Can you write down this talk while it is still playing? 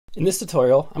In this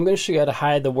tutorial, I'm going to show you how to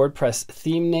hide the WordPress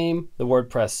theme name, the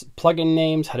WordPress plugin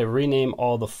names, how to rename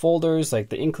all the folders like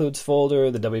the includes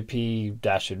folder, the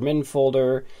WP-admin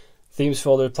folder, themes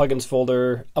folder, plugins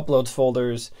folder, uploads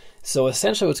folders. So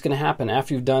essentially what's going to happen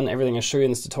after you've done everything I show you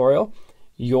in this tutorial,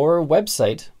 your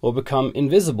website will become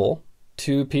invisible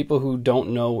to people who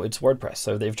don't know it's WordPress.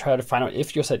 So they've tried to find out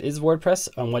if your site is WordPress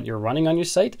and what you're running on your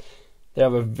site. They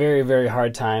have a very, very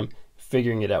hard time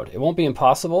figuring it out. It won't be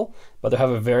impossible, but they'll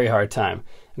have a very hard time.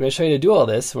 I'm going to show you how to do all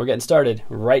this. We're getting started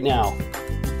right now.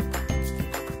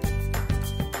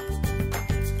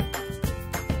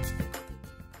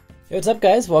 Hey, what's up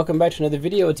guys? Welcome back to another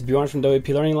video. It's Bjorn from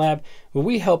WP Learning Lab, where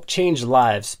we help change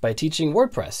lives by teaching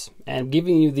WordPress and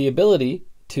giving you the ability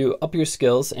to up your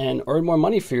skills and earn more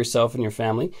money for yourself and your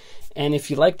family. And if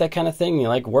you like that kind of thing, you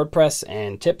like WordPress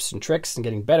and tips and tricks and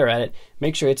getting better at it,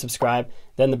 make sure you hit subscribe,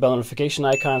 then the bell notification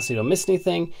icon so you don't miss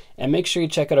anything, and make sure you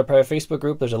check out our private Facebook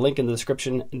group. There's a link in the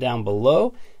description down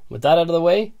below. With that out of the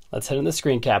way, let's head into the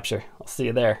screen capture. I'll see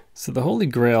you there. So the holy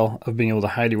grail of being able to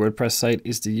hide your WordPress site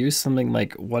is to use something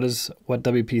like what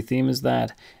WP theme is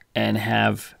that, and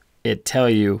have it tell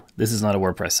you this is not a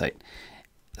WordPress site.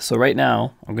 So right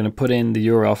now, I'm going to put in the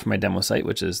URL for my demo site,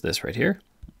 which is this right here,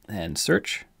 and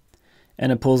search.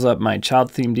 And it pulls up my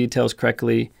child theme details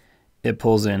correctly. It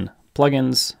pulls in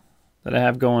plugins that I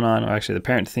have going on, or actually the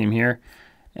parent theme here,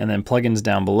 and then plugins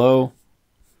down below.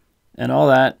 And all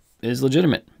that is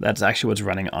legitimate. That's actually what's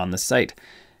running on the site.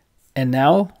 And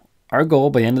now our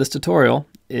goal by the end of this tutorial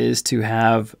is to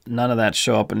have none of that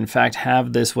show up, and in fact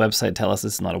have this website tell us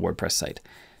it's not a WordPress site.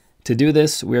 To do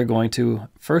this, we are going to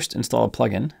first install a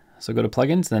plugin. So go to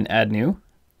plugins, then add new,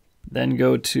 then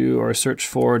go to or search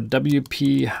for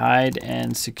WP hide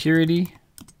and security.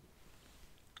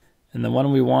 And the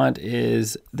one we want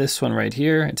is this one right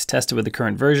here. It's tested with the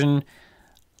current version.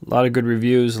 A lot of good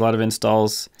reviews, a lot of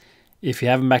installs. If you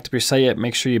haven't backed up your site yet,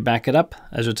 make sure you back it up.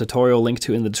 There's a tutorial link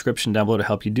to in the description down below to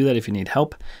help you do that if you need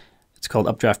help. It's called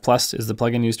Updraft Plus is the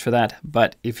plugin used for that.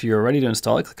 But if you're ready to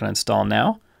install it, click on Install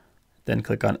Now. Then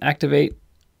click on Activate.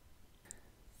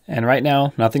 And right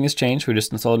now, nothing has changed. We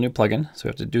just installed a new plugin, so we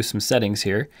have to do some settings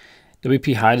here.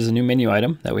 WP Hide is a new menu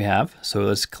item that we have. So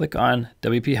let's click on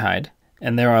WP Hide.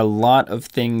 And there are a lot of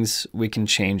things we can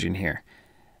change in here.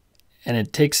 And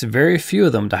it takes very few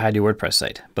of them to hide your WordPress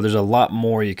site, but there's a lot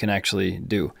more you can actually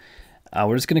do.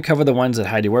 We're just going to cover the ones that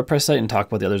hide your WordPress site and talk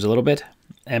about the others a little bit.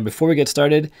 And before we get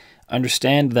started,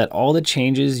 understand that all the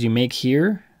changes you make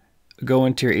here go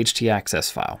into your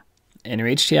htaccess file. And your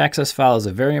htaccess file is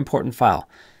a very important file.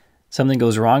 Something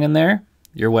goes wrong in there,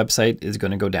 your website is going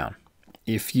to go down.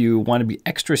 If you want to be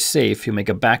extra safe, you'll make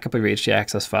a backup of your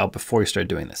htaccess file before you start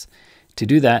doing this. To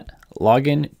do that, log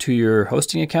in to your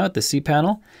hosting account, the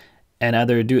cPanel, and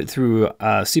either do it through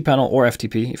cPanel or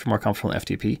FTP if you're more comfortable in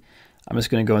FTP. I'm just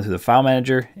going to go into the file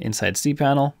manager inside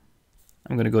cPanel.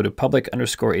 I'm going to go to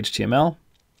public_HTML.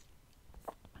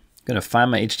 I'm going to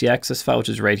find my htaccess file, which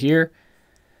is right here.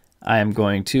 I am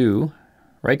going to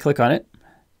right click on it,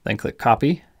 then click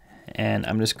copy, and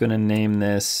I'm just going to name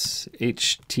this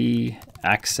htaccess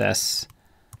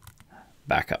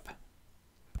backup.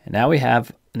 And now we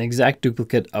have an exact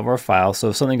duplicate of our file, so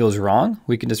if something goes wrong,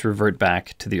 we can just revert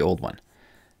back to the old one.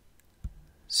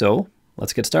 So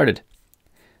let's get started.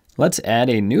 Let's add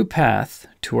a new path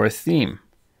to our theme.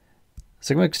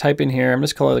 So I'm going to type in here, I'm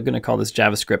just going to call this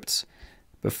JavaScript.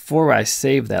 Before I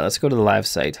save that, let's go to the live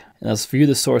site and let's view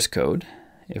the source code.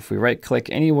 If we right click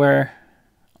anywhere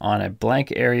on a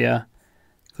blank area,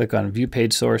 click on view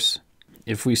page source.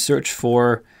 If we search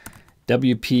for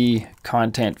WP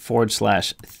content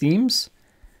 /themes,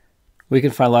 we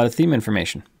can find a lot of theme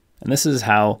information. And this is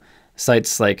how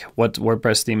sites like what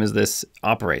WordPress theme is this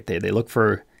operate. They look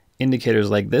for indicators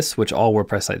like this, which all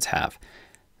WordPress sites have.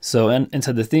 So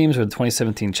inside the themes are the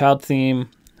 2017 child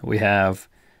theme. We have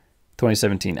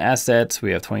 2017 assets.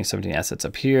 We have 2017 assets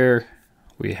up here.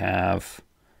 We have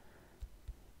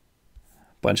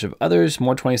a bunch of others,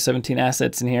 more 2017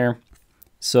 assets in here.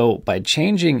 So by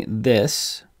changing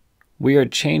this, we are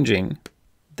changing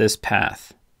this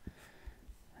path.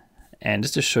 And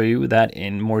just to show you that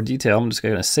in more detail, I'm just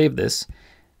going to save this,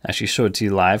 actually show it to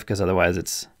you live because otherwise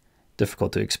it's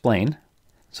difficult to explain.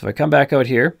 So if I come back out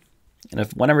here, and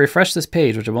when I refresh this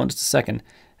page, which I won't in just a second,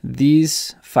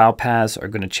 these file paths are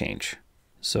going to change.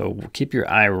 So keep your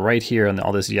eye right here on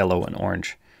all this yellow and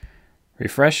orange.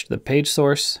 Refresh the page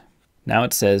source. Now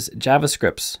it says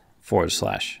JavaScripts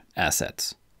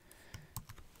 /assets.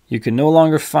 You can no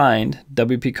longer find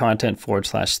WP content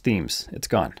 /themes. It's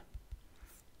gone.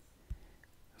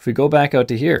 If we go back out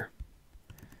to here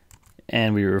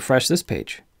and we refresh this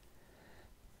page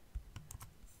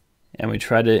and we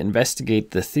try to investigate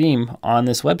the theme on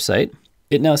this website,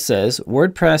 it now says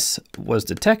WordPress was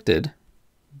detected,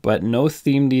 but no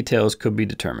theme details could be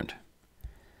determined.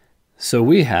 So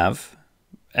we have,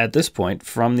 at this point,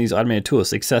 from these automated tools,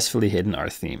 successfully hidden our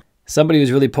theme. Somebody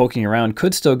who's really poking around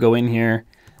could still go in here.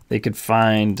 They could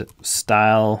find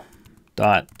style.css,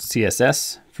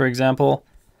 for example.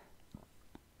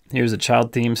 Here's a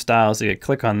child theme style, so you could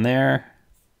click on there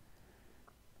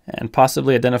and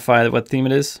possibly identify what theme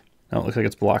it is. No, it looks like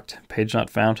it's blocked. Page not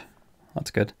found.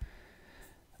 That's good.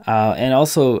 And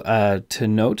also to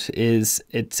note is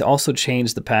it's also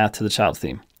changed the path to the child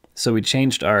theme. So we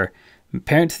changed our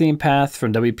parent theme path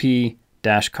from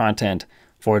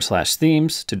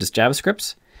wp-content/themes to just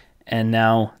JavaScripts. And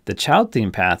now the child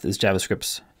theme path is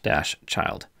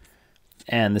JavaScripts-child.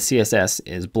 And the CSS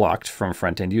is blocked from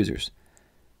front-end users.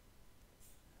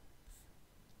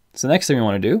 So the next thing we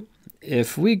want to do,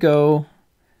 if we go,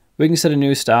 we can set a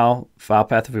new style file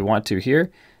path if we want to here.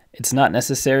 It's not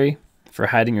necessary for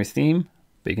hiding your theme,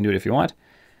 but you can do it if you want.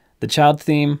 The child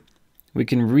theme, we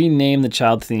can rename the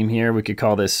child theme here. We could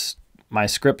call this my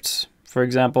scripts, for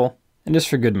example. And just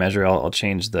for good measure, I'll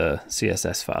change the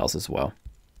CSS files as well.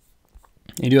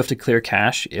 You do have to clear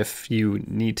cache if you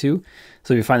need to.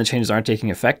 So if you find the changes aren't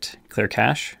taking effect, clear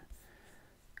cache.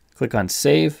 Click on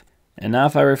save. And now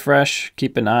if I refresh,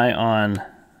 keep an eye on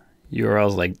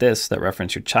URLs like this that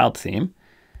reference your child theme.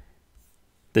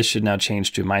 This should now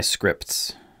change to my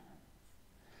scripts.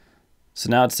 So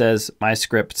now it says my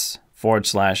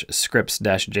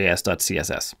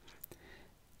scripts/scripts-js.css.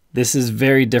 This is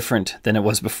very different than it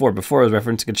was before. Before it was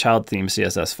referencing a child theme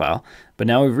CSS file, but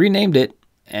now we've renamed it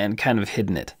and kind of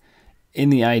hidden it. In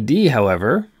the ID,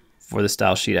 however, for the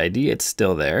style sheet ID, it's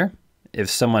still there. If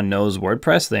someone knows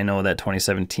WordPress, they know that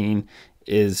 2017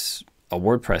 is a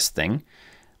WordPress thing.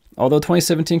 Although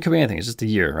 2017 could be anything, it's just a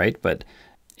year, right? But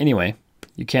anyway,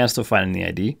 you can still find it in the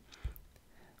ID.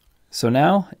 So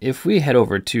now, if we head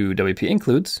over to WP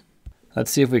Includes,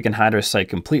 let's see if we can hide our site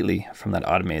completely from that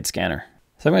automated scanner.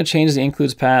 So I'm going to change the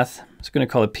includes path. I'm just going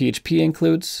to call it PHP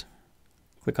Includes.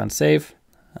 Click on Save.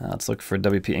 Let's look for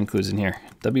WP Includes in here.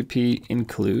 WP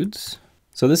Includes.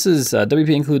 So this is WP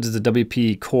Includes is the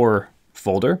WP core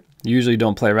folder. You usually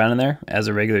don't play around in there as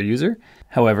a regular user.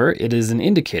 However, it is an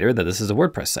indicator that this is a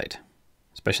WordPress site,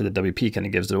 especially the WP kind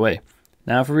of gives it away.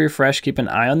 Now if we refresh, keep an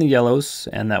eye on the yellows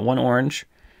and that one orange,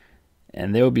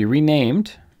 and they will be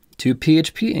renamed to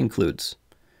PHP Includes.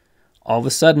 All of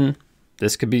a sudden,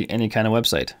 this could be any kind of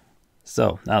website.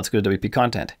 So now let's go to WP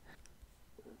Content.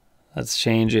 Let's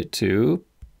change it to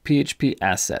PHP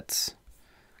Assets.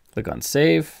 Click on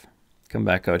Save. Come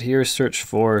back out here, search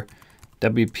for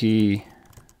WP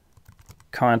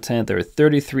Content. There are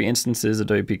 33 instances of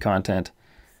WP Content.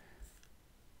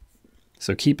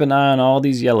 So keep an eye on all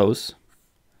these yellows.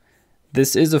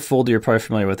 This is a folder you're probably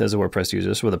familiar with as a WordPress user.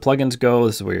 This is where the plugins go,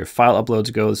 this is where your file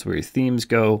uploads go, this is where your themes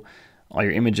go, all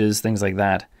your images, things like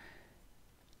that.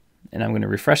 And I'm going to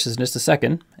refresh this in just a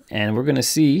second, and we're going to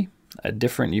see a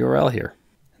different URL here.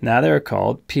 Now they're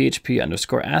called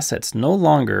PHP_assets, no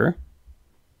longer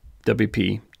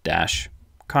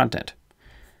WP-content.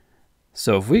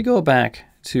 So if we go back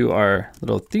to our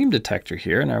little theme detector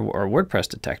here and our WordPress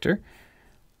detector,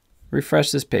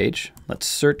 refresh this page, let's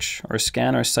search or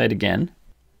scan our site again,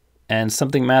 and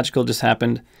something magical just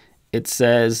happened. It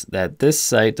says that this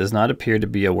site does not appear to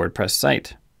be a WordPress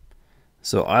site.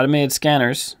 So automated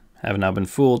scanners have now been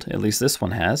fooled, at least this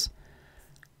one has.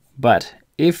 But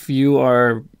if you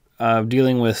are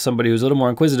dealing with somebody who's a little more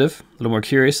inquisitive, a little more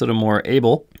curious, a little more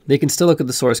able, they can still look at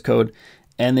the source code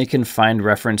and they can find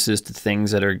references to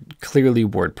things that are clearly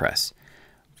WordPress.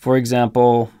 For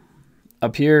example,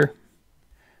 up here,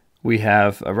 we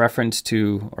have a reference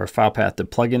to our file path to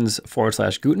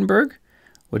plugins/Gutenberg,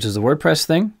 which is a WordPress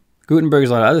thing. Gutenberg is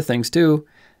a lot of other things too.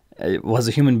 It was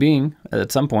a human being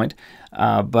at some point,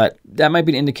 but that might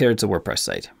be an indicator it's a WordPress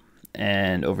site.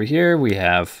 And over here we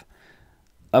have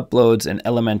uploads and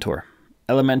Elementor.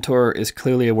 Elementor is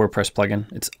clearly a WordPress plugin.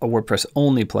 It's a WordPress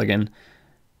only plugin.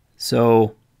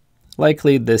 So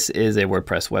likely this is a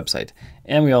WordPress website.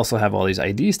 And we also have all these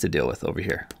IDs to deal with over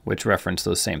here, which reference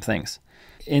those same things.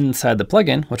 Inside the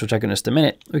plugin, which we'll check in just a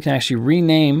minute, we can actually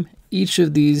rename each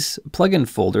of these plugin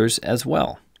folders as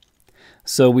well.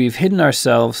 So we've hidden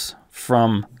ourselves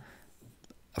from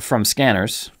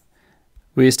scanners.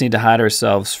 We just need to hide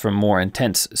ourselves from more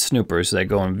intense snoopers that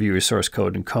go and view your source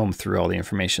code and comb through all the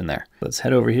information there. Let's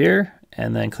head over here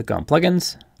and then click on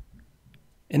plugins.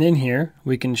 And in here,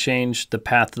 we can change the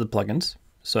path to the plugins.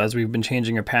 So as we've been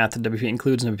changing our path to WP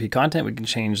Includes and WP Content, we can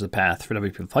change the path for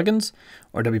WP Plugins,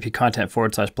 or WP Content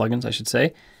 /plugins, I should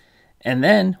say. And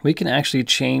then we can actually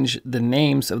change the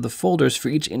names of the folders for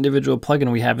each individual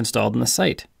plugin we have installed in the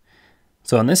site.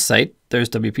 So on this site, there's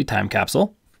WP Time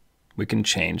Capsule. We can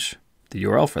change the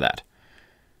URL for that.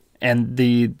 And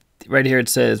right here it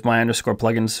says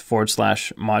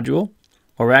my_plugins/module.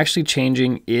 What we're actually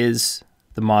changing is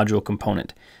the module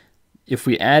component. If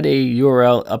we add a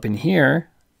URL up in here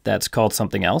that's called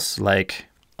something else, like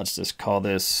let's just call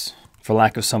this, for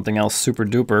lack of something else, super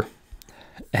duper,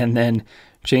 and then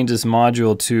change this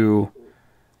module to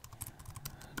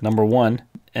number 1,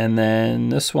 and then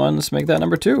this one, let's make that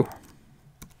number 2.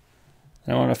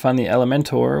 I want to find the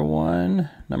Elementor one,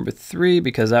 number 3,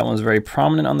 because that one's very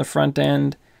prominent on the front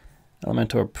end.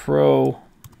 Elementor Pro,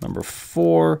 number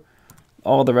 4.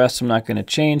 All the rest I'm not going to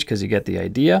change because you get the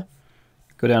idea.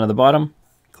 Go down to the bottom,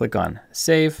 click on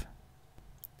Save,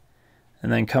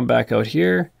 and then come back out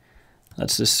here.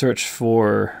 Let's just search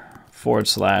for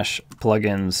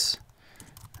 /plugins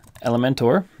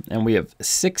Elementor, and we have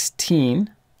 16.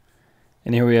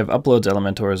 And here we have uploads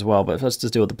Elementor as well, but let's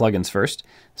just deal with the plugins first.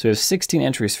 So we have 16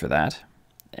 entries for that.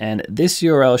 And this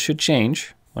URL should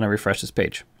change when I refresh this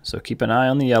page. So keep an eye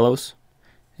on the yellows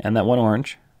and that one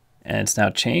orange. And it's now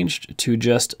changed to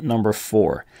just number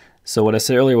 4. So what I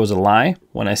said earlier was a lie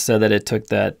when I said that it took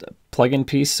that plugin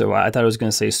piece. So I thought it was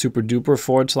going to say super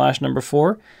duper / number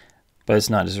 4, but it's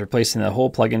not. It's replacing the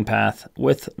whole plugin path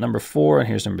with number 4, and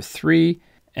here's number 3.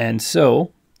 And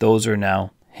so those are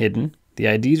now hidden. The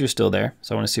IDs are still there,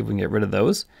 so I want to see if we can get rid of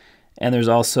those. And there's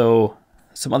also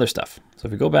some other stuff. So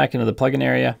if we go back into the plugin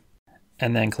area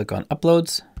and then click on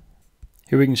Uploads,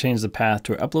 here we can change the path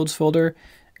to our Uploads folder.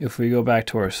 If we go back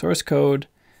to our source code,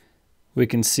 we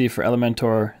can see for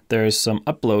Elementor, there's some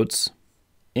uploads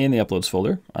in the Uploads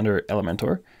folder under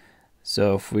Elementor.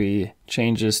 So if we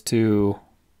change this to,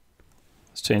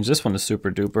 let's change this one to super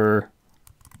duper,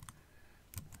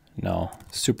 no,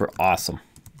 super awesome.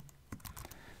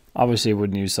 Obviously, I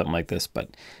wouldn't use something like this,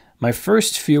 but my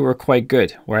first few were quite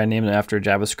good, where I named it after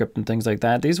JavaScript and things like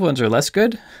that. These ones are less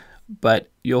good, but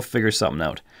you'll figure something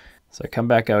out. So I come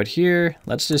back out here.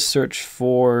 Let's just search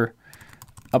for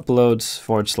uploads /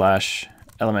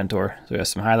 Elementor. So we have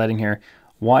some highlighting here.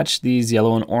 Watch these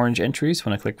yellow and orange entries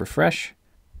when I click refresh.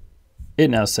 It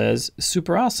now says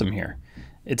super awesome here.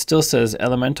 It still says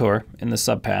Elementor in the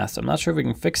subpath. I'm not sure if we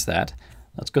can fix that.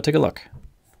 Let's go take a look.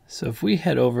 So if we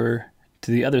head over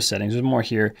to the other settings, there's more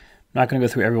here. I'm not going to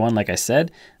go through everyone like I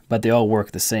said, but they all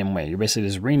work the same way. You're basically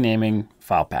just renaming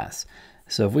file paths.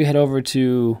 So if we head over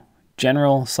to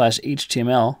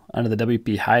general/HTML under the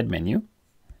WP hide menu,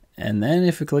 and then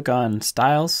if we click on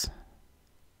styles,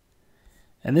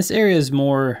 and this area is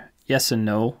more yes and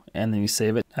no, and then you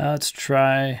save it. Now let's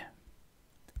try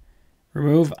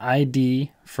remove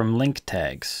ID from link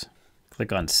tags.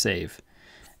 Click on save.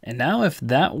 And now if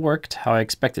that worked how I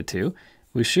expect it to,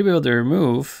 we should be able to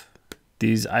remove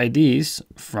these IDs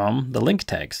from the link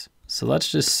tags. So let's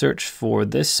just search for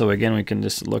this. So again, we can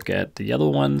just look at the yellow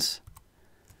ones.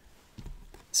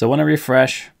 So when I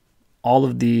refresh, all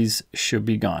of these should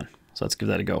be gone. So let's give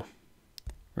that a go.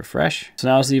 Refresh. So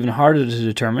now it's even harder to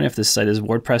determine if this site is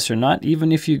WordPress or not,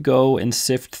 even if you go and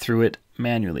sift through it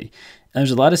manually. And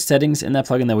there's a lot of settings in that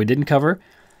plugin that we didn't cover.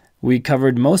 We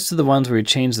covered most of the ones where we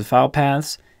changed the file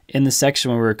paths. In the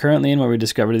section where we're currently in, where we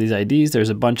discovered these IDs, there's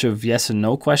a bunch of yes and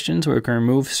no questions where we can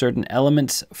remove certain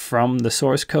elements from the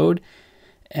source code.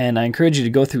 And I encourage you to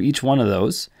go through each one of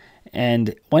those.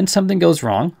 And when something goes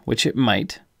wrong, which it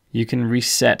might, you can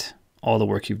reset all the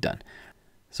work you've done.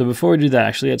 So before we do that,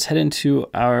 actually, let's head into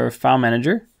our file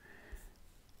manager.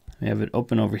 We have it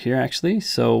open over here, actually.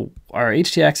 So our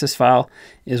htaccess file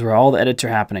is where all the edits are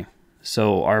happening.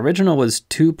 So our original was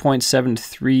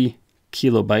 2.73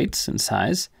 kilobytes in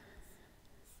size.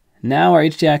 Now our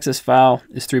htaccess file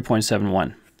is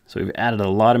 3.71. So we've added a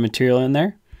lot of material in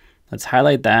there. Let's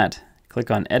highlight that, click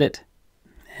on edit,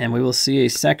 and we will see a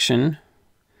section.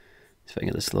 See if I can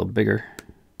get this a little bigger.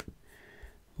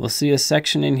 We'll see a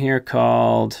section in here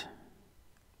called,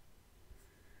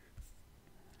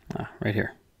 right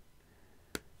here,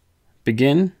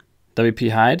 begin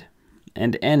WP hide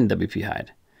and end WP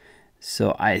hide.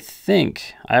 So I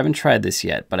think, I haven't tried this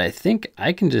yet, but I think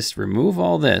I can just remove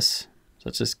all this. So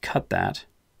let's just cut that.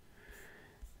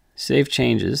 Save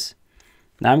changes.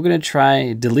 Now I'm going to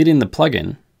try deleting the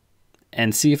plugin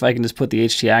and see if I can just put the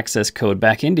htaccess code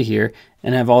back into here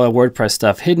and have all our WordPress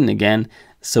stuff hidden again,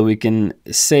 so we can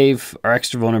save our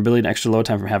extra vulnerability and extra load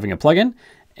time from having a plugin,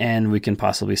 and we can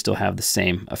possibly still have the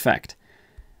same effect.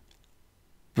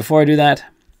 Before I do that,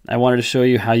 I wanted to show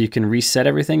you how you can reset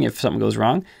everything if something goes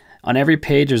wrong. On every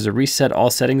page, there's a reset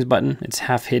all settings button. It's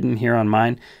half hidden here on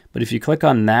mine, but if you click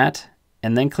on that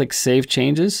and then click save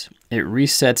changes, it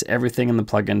resets everything in the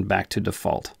plugin back to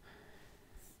default.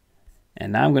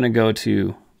 And now I'm going to go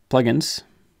to plugins.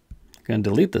 I'm going to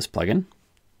delete this plugin.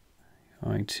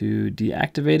 I'm going to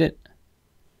deactivate it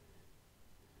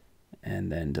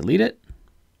and then delete it.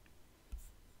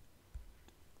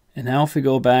 And now if we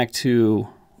go back to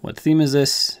what theme is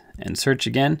this and search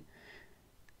again,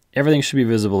 everything should be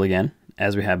visible again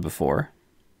as we had before,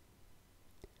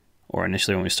 or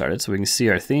initially when we started. So we can see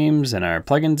our themes and our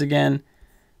plugins again.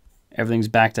 Everything's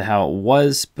back to how it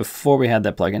was before we had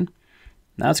that plugin.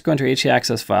 Now let's go into our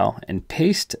htaccess file and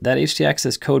paste that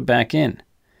htaccess code back in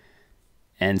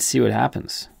and see what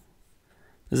happens.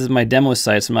 This is my demo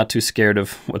site, so I'm not too scared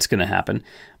of what's going to happen,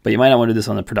 but you might not want to do this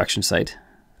on the production site.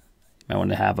 You might want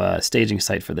to have a staging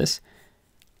site for this.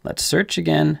 Let's search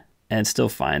again, and it still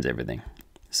finds everything.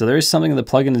 So there is something the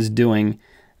plugin is doing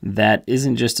that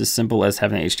isn't just as simple as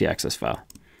having an htaccess file.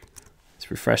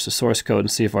 Let's refresh the source code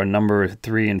and see if our number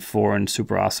 3 and 4 and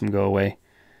super awesome go away.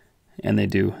 And they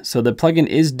do. So the plugin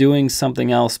is doing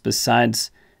something else besides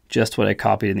just what I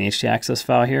copied in the htaccess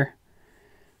file here.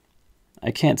 I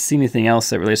can't see anything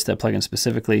else that relates to that plugin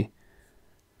specifically.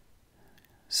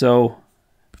 So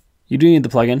you do need the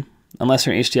plugin, unless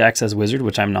you're an htaccess wizard,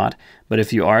 which I'm not. But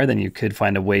if you are, then you could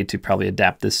find a way to probably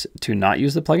adapt this to not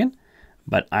use the plugin.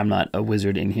 But I'm not a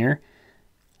wizard in here.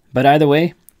 But either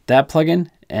way, that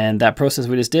plugin and that process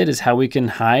we just did is how we can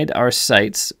hide our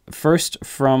sites, first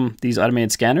from these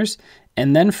automated scanners,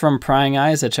 and then from prying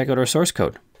eyes that check out our source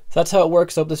code. So that's how it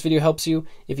works. I hope this video helps you.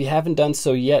 If you haven't done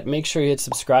so yet, make sure you hit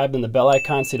subscribe and the bell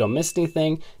icon so you don't miss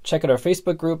anything. Check out our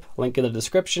Facebook group, link in the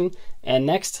description. And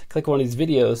next, click one of these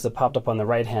videos that popped up on the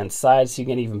right-hand side so you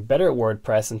can get even better at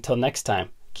WordPress. Until next time,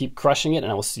 keep crushing it,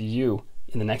 and I will see you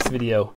in the next video.